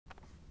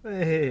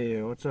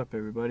Hey, what's up,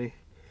 everybody?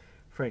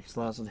 Frank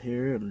Slauson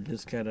here, and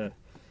just kind of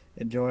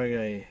enjoying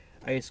a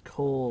ice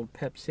cold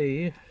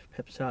Pepsi,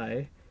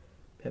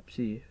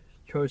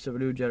 choice of a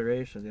new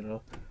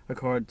generation.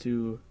 According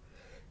to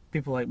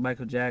people like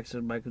Michael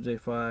Jackson, Michael J.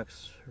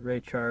 Fox, Ray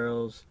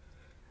Charles,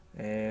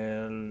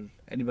 and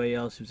anybody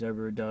else who's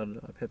ever done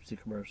a Pepsi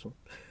commercial.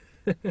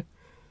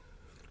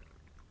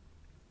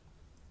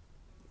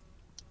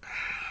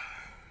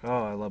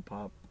 Oh, I love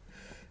pop.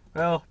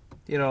 Well,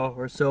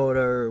 or soda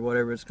or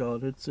whatever it's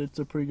called. It's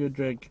a pretty good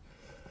drink.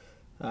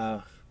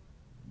 Uh,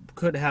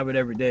 couldn't have it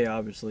every day,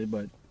 obviously,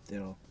 but you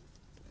know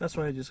that's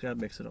why I just gotta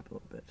mix it up a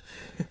little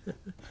bit.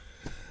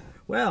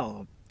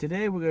 Well,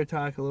 today we're gonna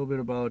talk a little bit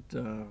about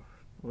the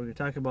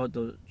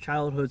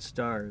childhood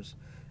stars,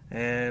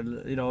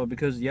 and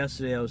because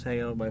yesterday I was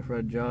hanging out with my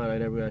friend John, I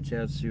never got a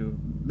chance to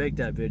make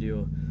that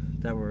video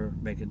that we're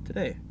making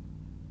today.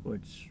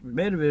 Which we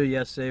made a video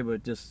yesterday,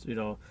 but just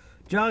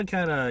John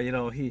kind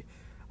of he.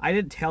 I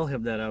didn't tell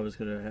him that I was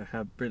gonna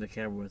bring the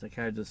camera with. I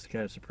kind of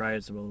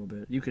surprised him a little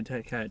bit. You could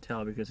kind of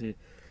tell because he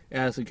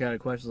asked some kind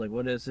of questions like,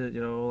 "What is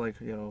it?"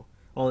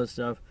 All this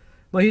stuff.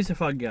 But he's a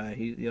fun guy.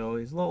 He's a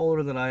little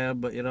older than I am,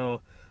 but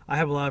I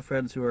have a lot of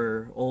friends who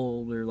are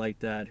older like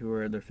that, who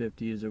are in their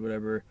 50s or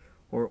whatever,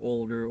 or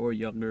older or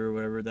younger or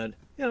whatever. That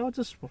it's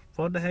just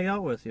fun to hang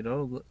out with.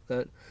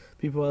 That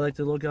people I like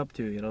to look up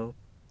to.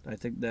 I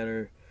think that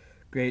are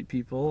great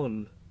people,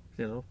 and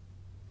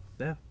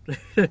yeah,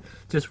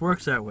 just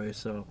works that way.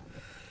 So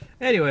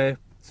anyway,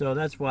 so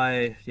that's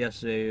why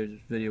yesterday's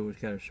video was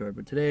kind of short,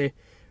 but today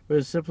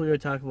we're simply going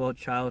to talk about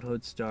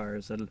childhood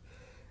stars, and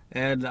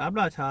I'm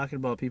not talking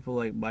about people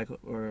like Michael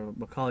or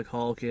Macaulay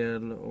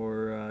Culkin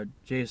or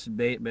Jason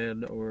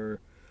Bateman or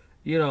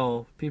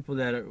people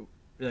that are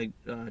like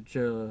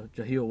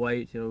Jaheel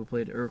White, who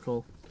played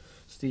Urkel,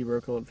 Steve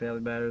Urkel in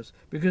Family Matters,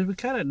 because we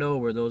kind of know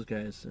where those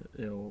guys,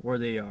 where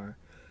they are.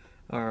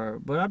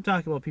 But I'm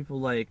talking about people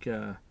like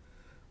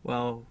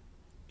well,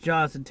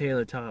 Jonathan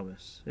Taylor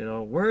Thomas.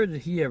 Where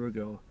did he ever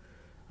go?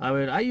 I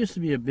mean, I used to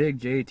be a big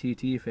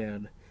JTT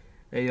fan.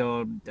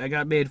 And, I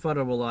got made fun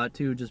of a lot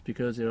too, just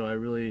because I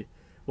really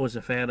was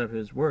a fan of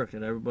his work,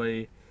 and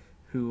everybody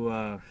who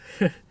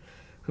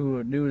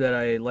who knew that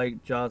I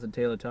liked Jonathan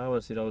Taylor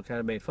Thomas, kind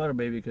of made fun of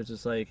me because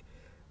it's like,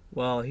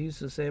 well, he's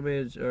the same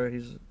age, or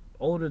he's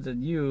older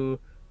than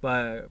you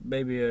by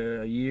maybe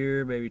a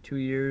year, maybe 2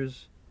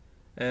 years,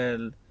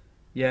 and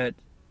yet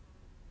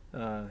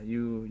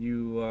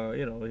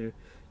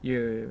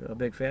you're a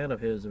big fan of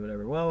his or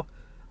whatever. Well,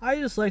 I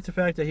just like the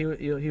fact that he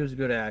was a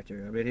good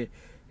actor. I mean,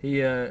 he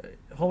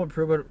Home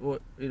Improvement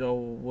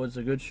was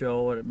a good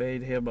show, and it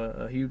made him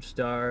a huge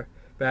star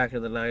back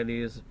in the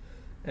 '90s,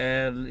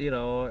 and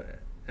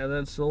and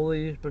then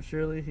slowly but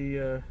surely he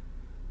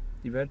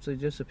eventually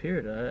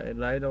disappeared,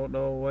 and I don't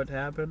know what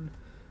happened.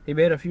 He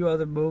made a few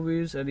other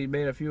movies, and he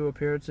made a few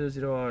appearances,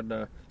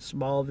 on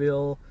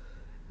Smallville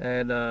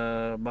and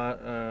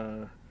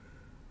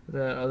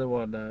that other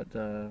one,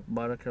 that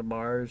Monica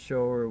Mars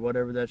show or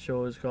whatever that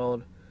show is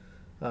called.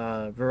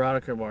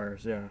 Veronica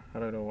Mars, yeah. I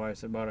don't know why I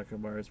said Monica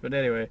Mars, but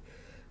anyway,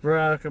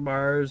 Veronica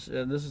Mars,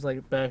 and this is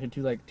like back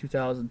into like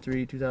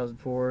 2003,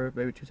 2004,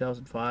 maybe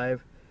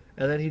 2005,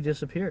 and then he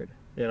disappeared.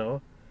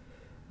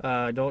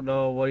 I don't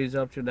know what he's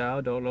up to now.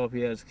 Don't know if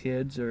he has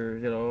kids or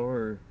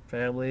or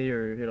family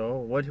or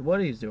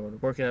what he's doing.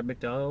 Working at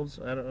McDonald's.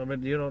 I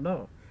mean, you don't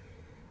know.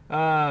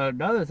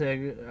 Another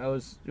thing I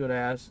was going to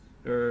ask,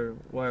 or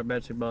what I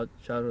mentioned about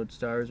childhood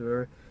stars, or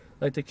whatever,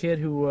 like the kid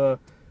who,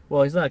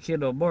 well, he's not a kid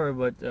no more,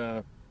 but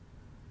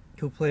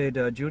who played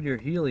Junior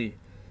Healy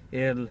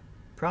in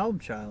Problem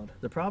Child,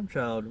 the Problem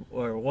Child,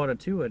 or one or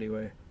two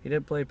anyway. He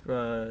didn't play.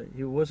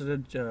 He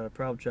wasn't in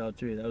Problem Child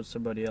 3. That was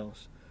somebody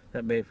else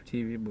that made for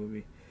TV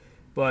movie.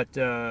 But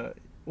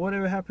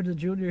whatever happened to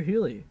Junior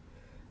Healy?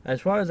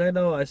 As far as I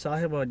know, I saw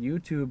him on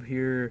YouTube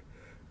here.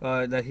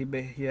 That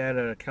he had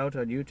an account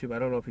on YouTube. I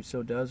don't know if he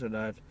still does or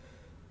not.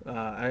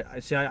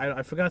 I see.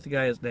 I forgot the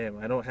guy's name.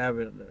 I don't have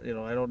it.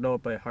 I don't know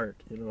it by heart.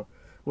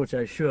 Which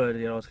I should.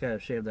 It's kind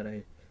of a shame that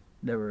I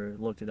never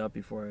looked it up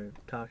before I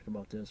talked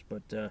about this.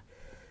 But I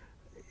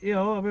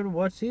mean,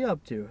 what's he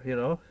up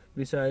to?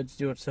 Besides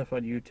doing stuff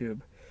on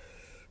YouTube.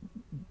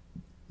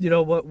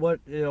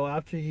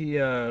 After he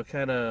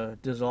kind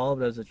of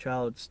dissolved as a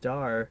child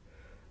star.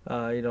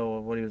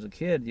 When he was a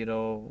kid,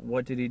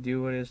 what did he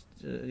do in his,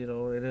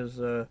 in his,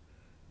 the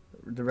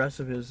rest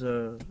of his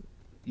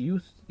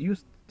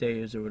youth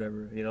days or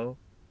whatever.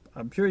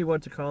 I'm sure he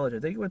went to college. I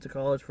think he went to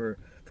college for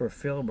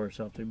film or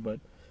something, but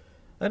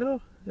I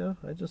don't know.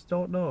 I just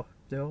don't know.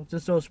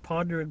 Just those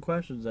pondering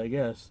questions, I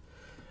guess.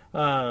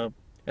 And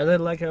then,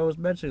 like I was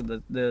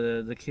mentioning,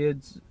 the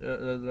kids,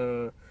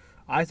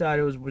 I thought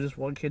it was just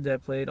one kid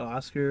that played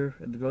Oscar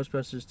in the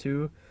Ghostbusters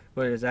 2,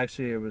 but it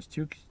was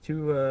two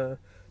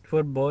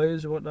twin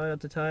boys or whatnot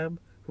at the time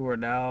who would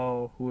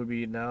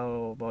be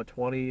now about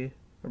 20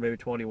 or maybe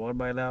 21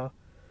 by now.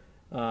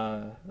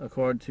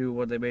 According to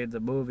when they made the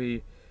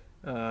movie,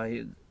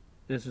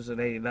 this was in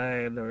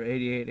 '89 or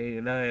 '88,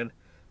 '89.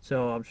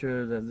 So I'm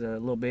sure that the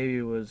little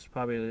baby was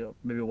probably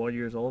maybe 1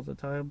 year old at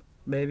the time,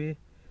 maybe.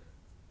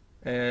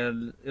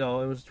 And it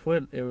was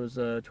twin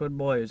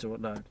boys and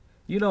whatnot.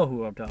 You know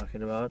who I'm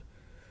talking about.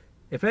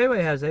 If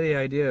anybody has any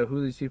idea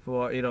who these people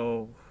are,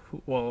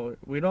 well,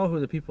 we know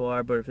who the people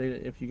are, but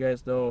if you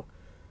guys know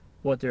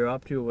what they're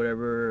up to, or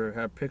whatever, or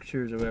have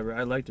pictures or whatever,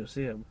 I'd like to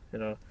see them.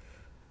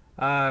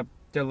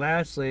 Then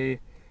lastly,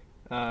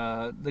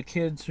 the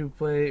kids who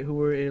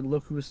were in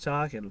Look Who's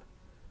Talking,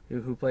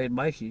 who played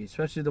Mikey,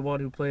 especially the one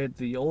who played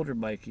the older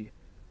Mikey,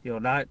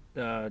 not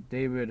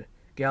David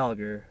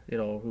Gallagher,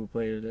 who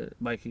played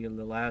Mikey in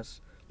the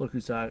last Look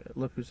Who's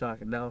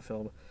Talking Now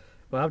film.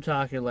 But I'm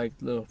talking like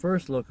the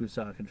first Look Who's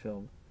Talking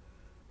film,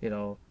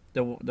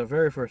 the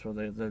very first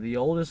one, the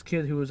oldest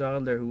kid who was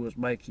on there who was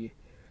Mikey.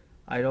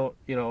 I don't,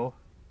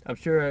 I'm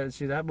sure,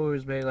 see, that movie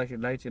was made like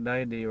in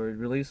 1990 or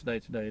released in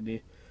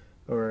 1990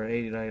 or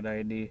 89,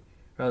 90,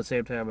 around the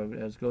same time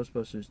as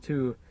Ghostbusters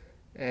 2.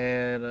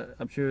 And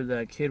I'm sure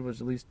that kid was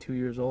at least 2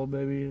 years old,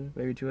 maybe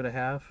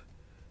 2.5.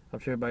 I'm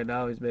sure by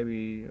now he's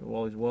he's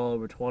well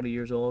over 20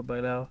 years old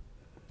by now.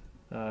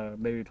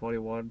 Maybe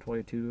 21,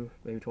 22,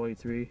 maybe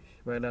 23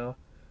 right now.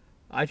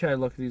 I try to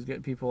look these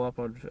people up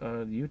on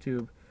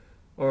YouTube,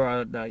 or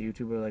not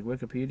YouTube, but like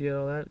Wikipedia and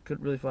all that.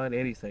 Couldn't really find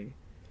anything.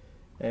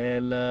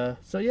 And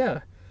so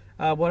yeah,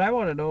 what I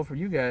want to know from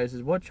you guys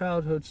is what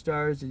childhood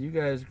stars did you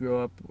guys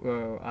grow up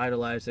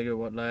idolizing or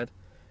whatnot,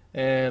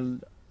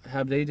 and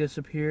have they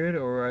disappeared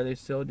or are they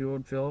still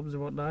doing films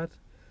and whatnot?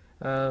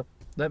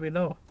 Let me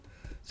know.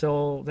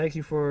 So thank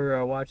you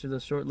for watching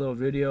this short little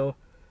video.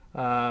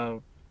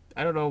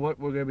 I don't know what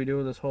we're going to be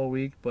doing this whole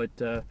week, but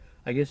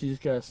I guess you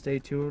just got to stay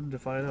tuned to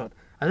find out.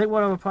 I think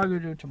what I'm probably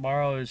going to do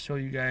tomorrow is show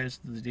you guys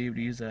the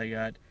DVDs that I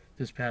got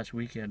this past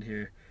weekend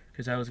here,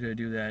 because I was going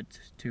to do that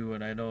too,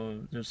 and I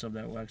know there's some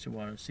that will actually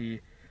want to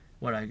see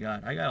what I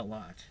got. I got a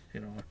lot,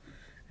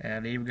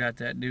 and I even got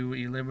that new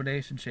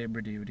Elimination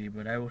Chamber DVD,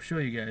 but I will show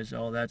you guys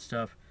all that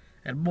stuff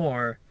and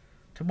more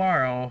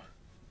tomorrow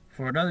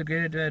for another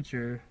great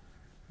adventure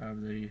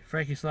of the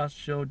Frankie Slauson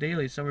Show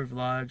Daily Summer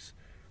Vlogs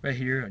right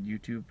here on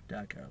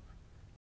YouTube.com.